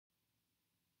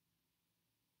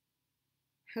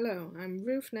Hello, I'm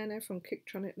Ruth Nene from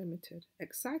Kiktronik Limited,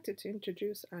 excited to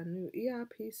introduce our new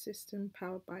ERP system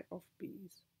powered by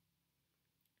OFBiz,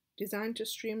 designed to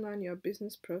streamline your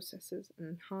business processes and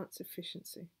enhance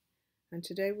efficiency. And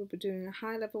today we'll be doing a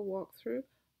high-level walkthrough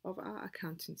of our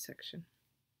accounting section.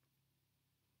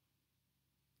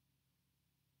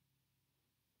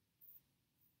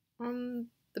 On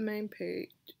the main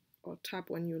page or tab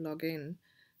when you log in,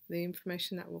 the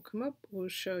information that will come up will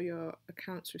show your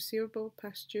accounts receivable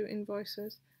past due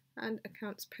invoices and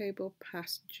accounts payable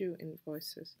past due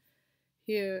invoices.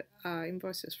 Here are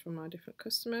invoices from our different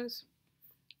customers,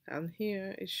 and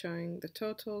here is showing the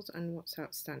totals and what's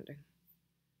outstanding.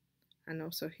 And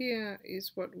also here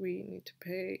is what we need to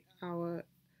pay our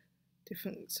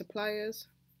different suppliers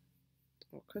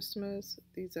or customers.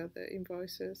 These are the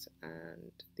invoices,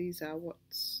 and these are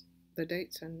what's the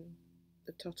dates and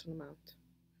the total amount,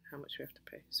 how much we have to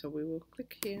pay. So we will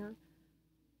click here.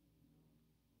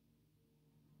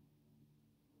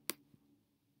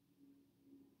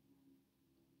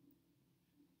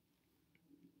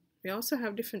 We also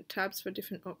have different tabs for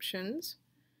different options.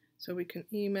 So we can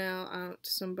email out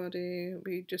to somebody.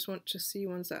 We just want to see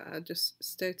ones that are just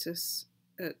status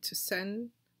to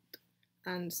send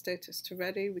and status to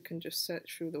ready. We can just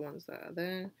search through the ones that are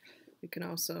there. We can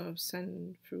also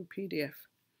send through PDF.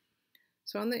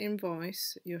 So on the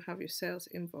invoice, you have your sales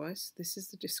invoice. This is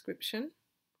the description.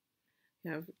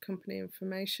 You have company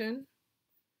information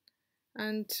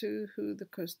and to who the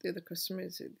other customer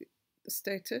is. The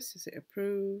status, is it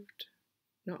approved,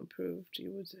 not approved?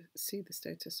 You would see the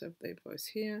status of the invoice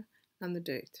here and the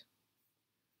date.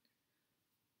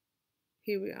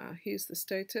 Here we are, here's the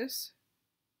status,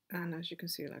 and as you can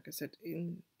see, like I said,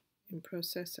 in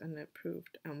process and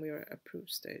approved, and we are at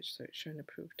approved stage, so it's shown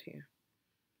approved here.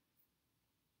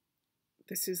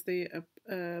 This is the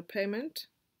payment.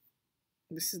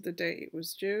 This is the date it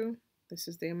was due. This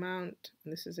is the amount,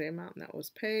 and this is the amount that was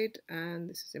paid, and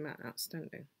this is the amount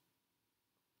outstanding.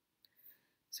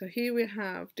 So here we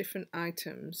have different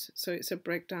items. So it's a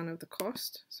breakdown of the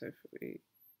cost. So if we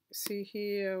see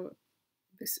here,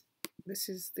 this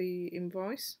is the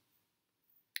invoice.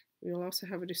 We'll also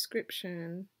have a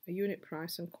description, a unit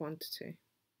price and quantity,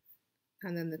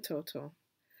 and then the total.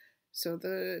 So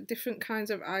the different kinds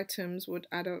of items would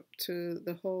add up to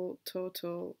the whole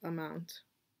total amount,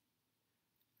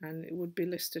 and it would be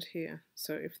listed here.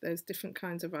 So if there's different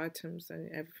kinds of items, then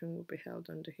everything will be held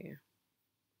under here.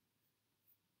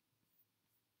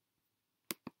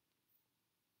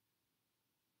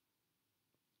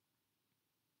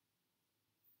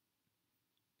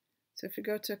 So if you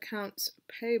go to accounts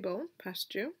payable past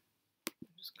due,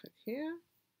 just click here.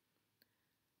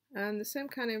 And the same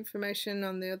kind of information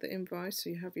on the other invoice.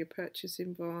 So you have your purchase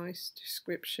invoice,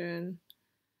 description,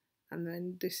 and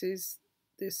then this is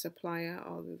the supplier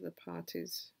or the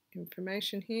party's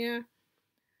information here.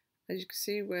 As you can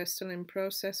see, we're still in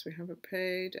process, we haven't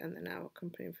paid, and then our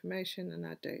company information and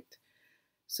our date.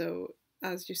 So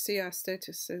as you see, our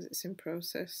status says it's in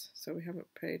process, so we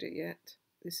haven't paid it yet.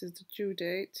 This is the due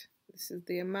date. This is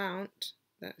the amount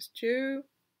that's due,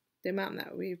 the amount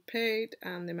that we've paid,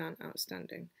 and the amount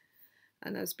outstanding.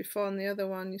 And as before on the other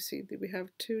one, you see that we have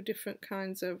two different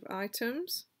kinds of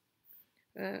items.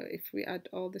 If we add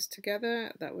all this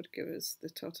together, that would give us the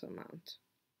total amount.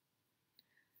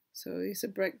 So these are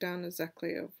breakdown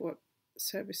exactly of what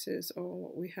services or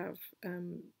what we have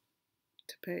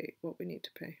to pay, what we need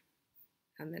to pay.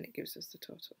 And then it gives us the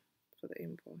total for the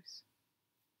invoice.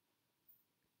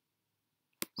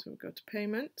 So we'll go to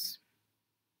payments.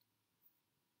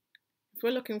 If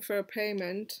we're looking for a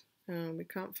payment, we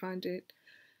can't find it.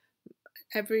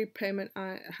 Every payment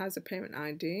has a payment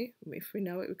ID. If we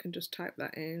know it, we can just type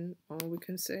that in, or we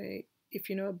can say, if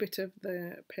you know a bit of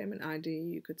the payment ID,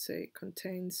 you could say it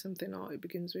contains something or it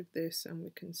begins with this, and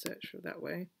we can search for that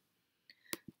way.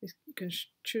 You can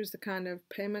choose the kind of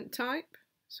payment type.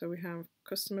 So we have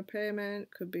customer payment,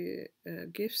 could be a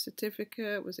gift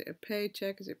certificate, was it a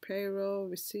paycheck, is it payroll,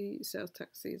 receipt, sales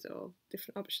tax, these are all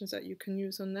different options that you can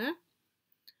use on there.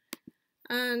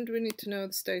 And we need to know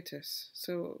the status.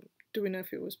 So do we know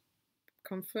if it was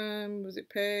confirmed, was it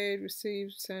paid,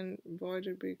 received, sent,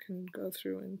 voided? We can go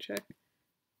through and check.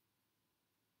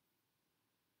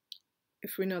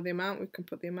 If we know the amount, we can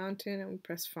put the amount in and we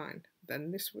press find.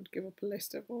 Then this would give up a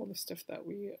list of all the stuff that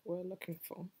we were looking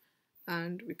for,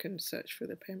 and we can search for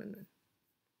the payment then.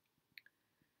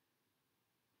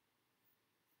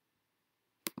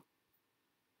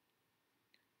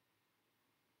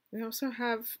 We also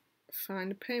have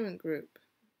find a payment group.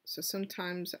 So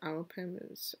sometimes our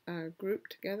payments are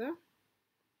grouped together,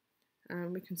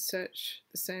 and we can search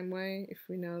the same way if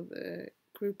we know the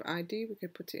group ID, we can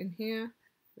put it in here,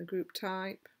 the group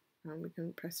type, and we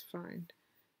can press find.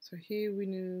 So here we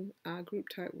knew our group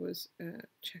type was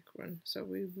check run, so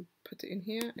we would put it in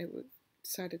here. It would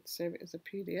decided to save it as a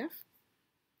PDF.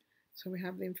 So we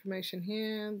have the information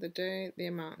here, the date, the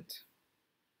amount,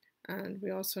 and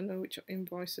we also know which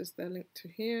invoices they're linked to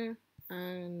here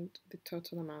and the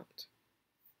total amount.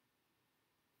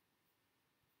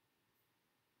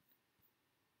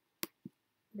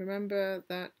 Remember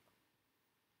that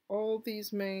all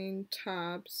these main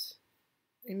tabs,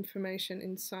 information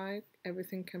inside,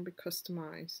 everything can be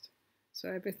customized. So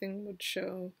everything would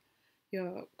show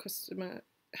your customer,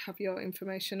 have your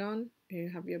information on, you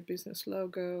have your business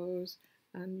logos,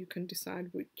 and you can decide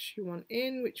which you want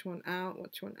in, which one out,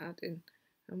 what you want add in,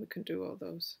 and we can do all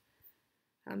those.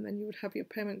 And then you would have your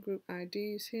payment group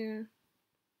IDs here,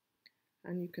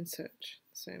 and you can search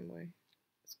the same way.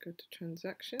 Let's go to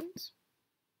transactions.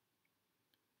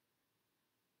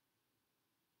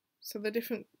 So the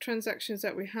different transactions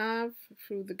that we have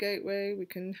through the gateway, we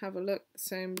can have a look the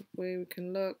same way we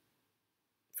can look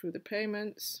through the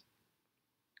payments.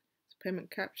 So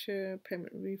payment capture,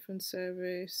 payment refund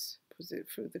service, put it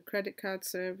through the credit card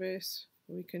service.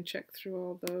 We can check through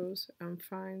all those and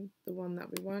find the one that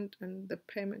we want, and the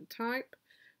payment type.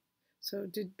 So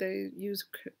did they use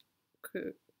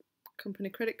company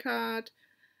credit card?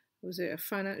 Was it a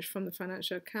from the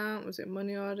financial account? Was it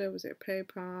money order? Was it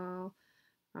PayPal?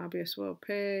 RBS World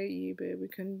Pay, eBay? We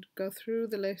can go through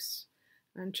the list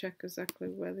and check exactly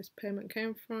where this payment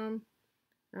came from,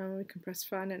 and we can press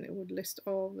find and it would list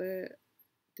all the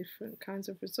different kinds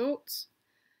of results,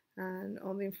 and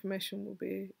all the information will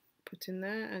be put in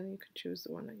there, and you can choose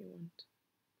the one that you want.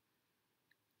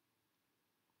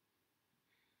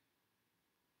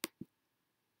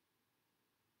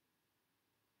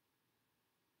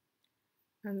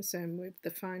 And the same with the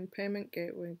find payment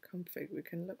gateway config, we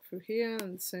can look through here,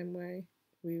 and the same way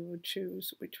we would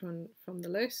choose which one from the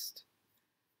list,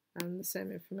 and the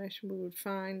same information we would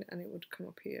find, and it would come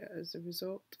up here as a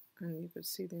result, and you could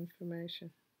see the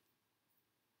information.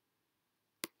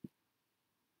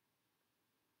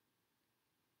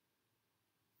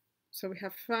 So we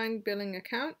have find billing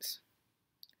accounts.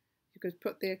 You could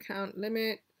put the account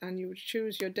limit, and you would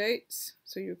choose your dates,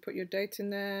 so you would put your date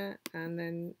in there, and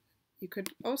then you could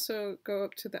also go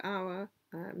up to the hour,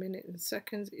 minute and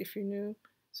seconds if you knew.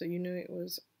 So you knew it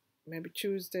was maybe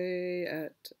Tuesday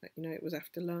at, it was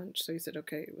after lunch. So you said,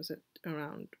 okay, it was at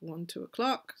around 1, 2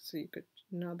 o'clock. So you could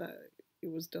know that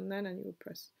it was done then, and you would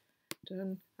press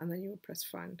done, and then you would press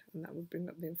find, and that would bring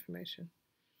up the information.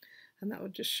 And that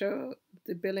would just show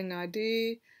the billing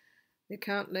ID, the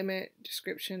account limit,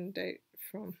 description, date,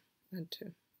 from, and to.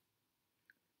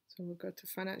 So we'll go to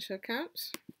financial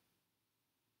accounts.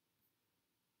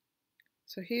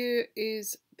 So here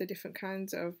is the different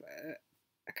kinds of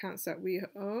accounts that we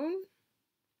own.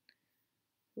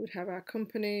 We'd have our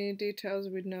company details,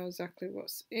 we'd know exactly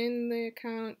what's in the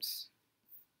accounts.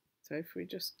 So if we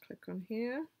just click on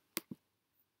here,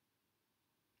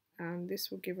 and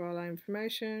this will give all our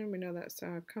information, we know that's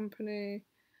our company,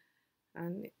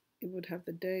 and it would have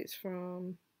the dates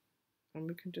from, and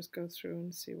we can just go through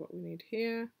and see what we need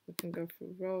here. We can go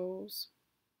through roles,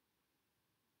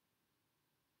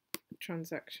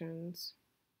 transactions,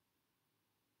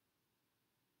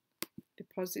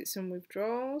 deposits and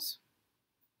withdrawals.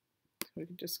 So we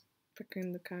can just click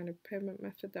in the kind of payment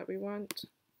method that we want,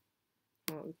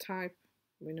 or the type,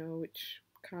 we know which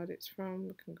card it's from,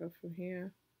 we can go through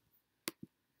here.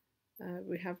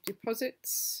 We have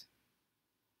deposits,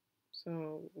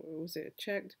 so was it a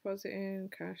check deposit in,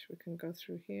 cash, we can go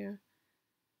through here.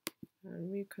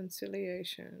 And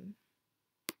reconciliation,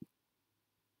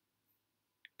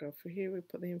 go through here, we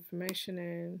put the information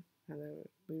in, and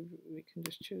then we can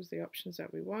just choose the options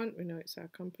that we want. We know it's our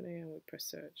company, and we press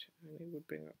search, and it would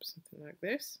bring up something like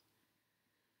this.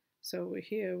 So we're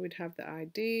here, we'd have the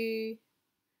ID,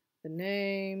 the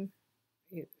name,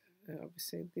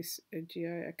 obviously this GI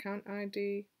account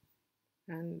ID,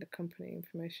 and the company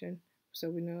information. So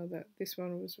we know that this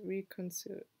one was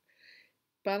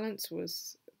balance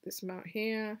was this amount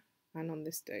here, and on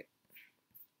this date.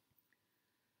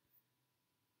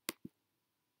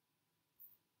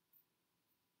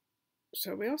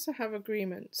 So we also have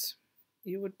agreements.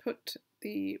 You would put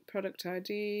the product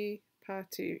ID,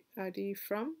 party ID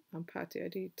from, and party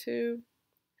ID to,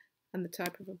 and the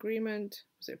type of agreement.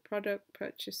 Was it product,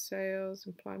 purchase, sales,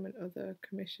 employment, other,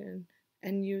 commission,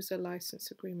 end user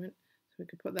license agreement. So we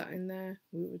could put that in there,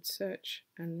 we would search,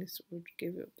 and this would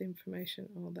give up the information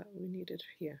all that we needed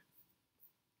here.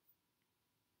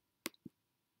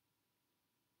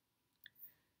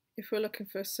 if we're looking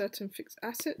for certain fixed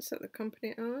assets that the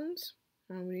company owns,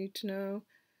 and we need to know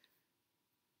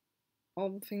all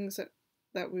the things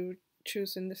that we would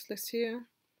choose in this list here.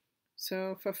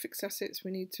 So for fixed assets,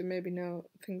 we need to maybe know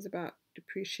things about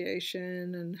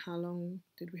depreciation and how long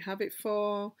did we have it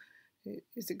for,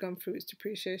 is it gone through its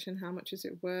depreciation, how much is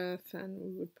it worth, and we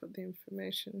would put the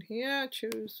information here,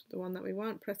 choose the one that we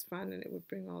want, press find, and it would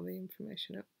bring all the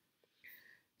information up.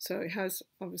 So it has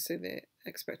obviously the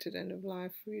expected end of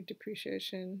life,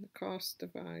 depreciation, the cost, the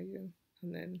value,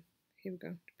 and then here we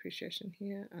go, depreciation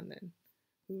here, and then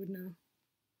we would know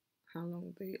how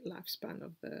long the lifespan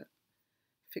of the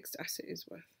fixed asset is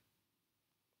worth.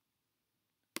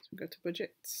 So we go to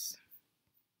budgets.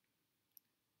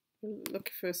 We're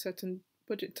looking for a certain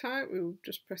budget type, we will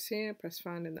just press here, press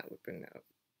find, and that would bring that up.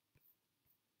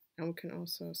 And we can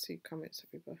also see comments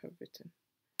that people have written.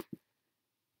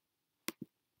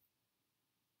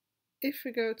 If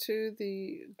we go to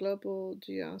the global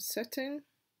GR setting,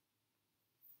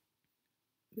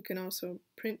 we can also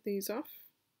print these off,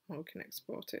 or we can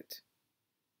export it.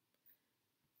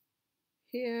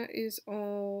 Here is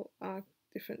all our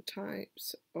different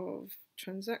types of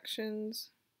transactions.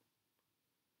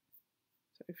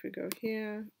 So if we go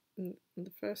here, on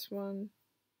the first one,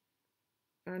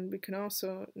 and we can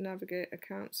also navigate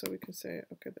accounts, so we can say,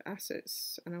 okay, the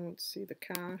assets, and I want to see the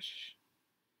cash,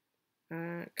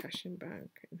 cash in bank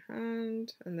in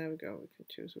hand, and there we go, we can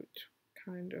choose which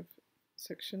kind of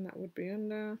section that would be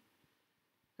under,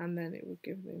 and then it would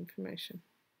give the information.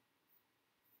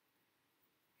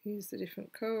 Here's the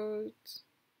different codes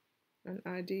and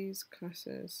IDs,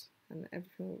 classes, and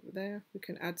everything over there. We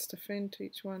can add stuff into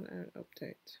each one and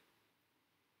update.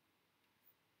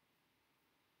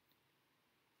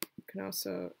 We can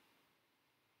also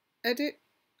edit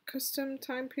custom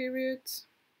time periods.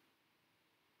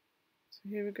 So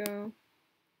here we go.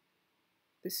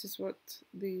 This is what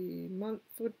the month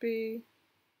would be,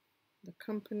 the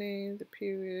company, the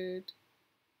period,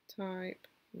 type,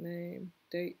 name,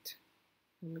 date,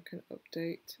 and we can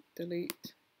update,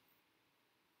 delete.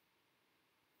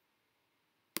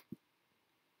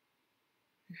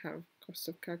 We have cost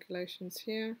of calculations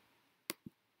here.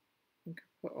 We can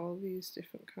put all these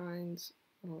different kinds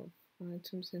of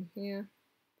items in here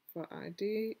for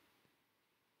ID.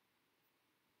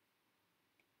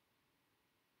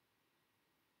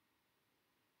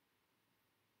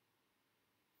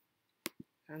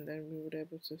 And then we would be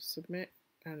able to submit,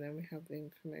 and then we have the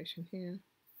information here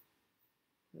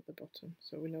at the bottom.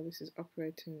 So we know this is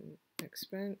operating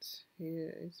expense.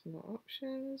 Here is more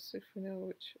options if we know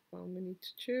which one we need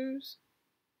to choose.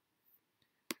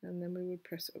 And then we would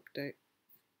press update.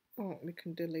 Oh, we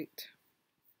can delete.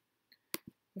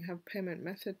 We have payment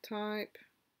method type.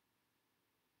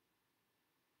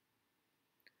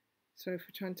 So if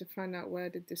we're trying to find out where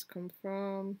did this come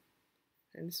from,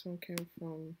 and this one came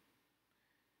from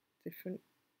different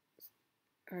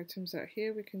items out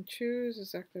here, we can choose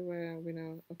exactly where we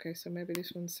know, okay, so maybe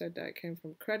this one said that it came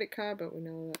from credit card, but we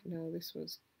know that no, this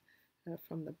was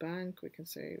from the bank. We can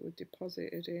say it would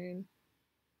deposit it in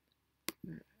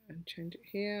and change it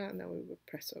here, and then we would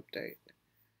press update.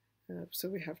 So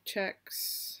we have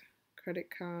checks, credit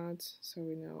cards, so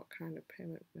we know what kind of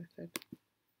payment method.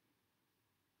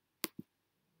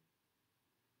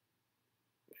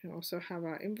 We can also have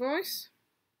our invoice.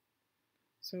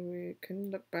 So we can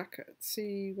look back and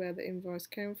see where the invoice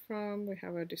came from. We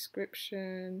have a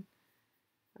description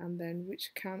and then which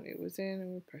account it was in,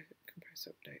 and we can press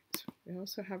update. We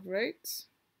also have rates.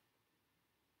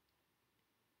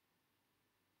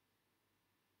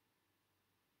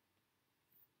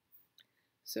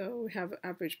 So we have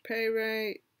average pay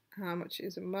rate, how much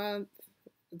is a month,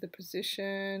 the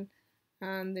position,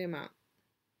 and the amount.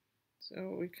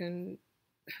 So we can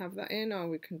have that in, or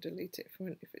we can delete it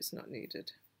if it's not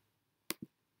needed.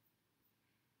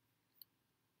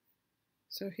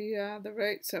 So here are the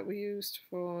rates that we used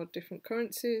for different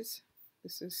currencies.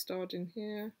 This is stored in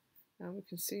here, and we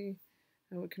can see,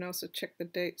 and we can also check the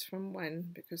dates from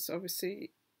when, because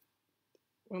obviously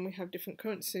when we have different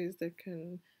currencies, they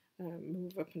can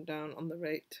move up and down on the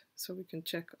rate. So we can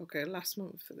check, okay, last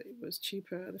month it was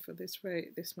cheaper for this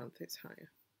rate, this month it's higher.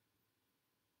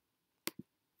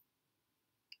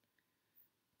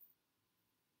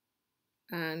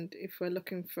 And if we're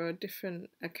looking for different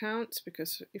accounts,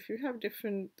 because if you have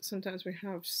different, sometimes we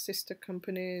have sister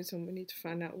companies and we need to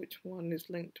find out which one is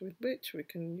linked with which, we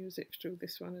can use it through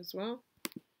this one as well.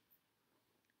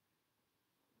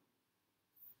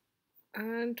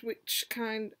 And which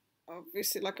kind,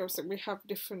 obviously, like I said, we have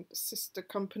different sister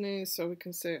companies, so we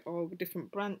can say all the different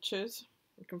branches.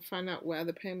 We can find out where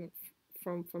the payment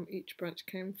from each branch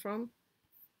came from.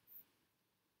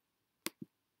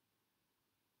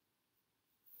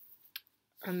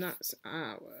 And that's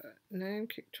our name,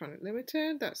 Kiktronik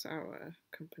Limited. That's our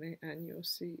company, and you'll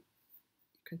see you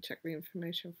can check the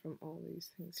information from all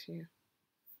these things here.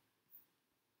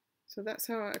 So that's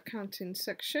our accounting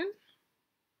section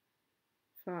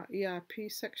for our ERP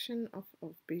section of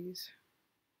OFBiz.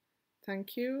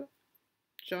 Thank you.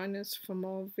 Join us for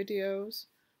more videos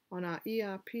on our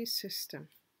ERP system.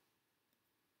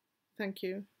 Thank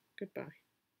you. Goodbye.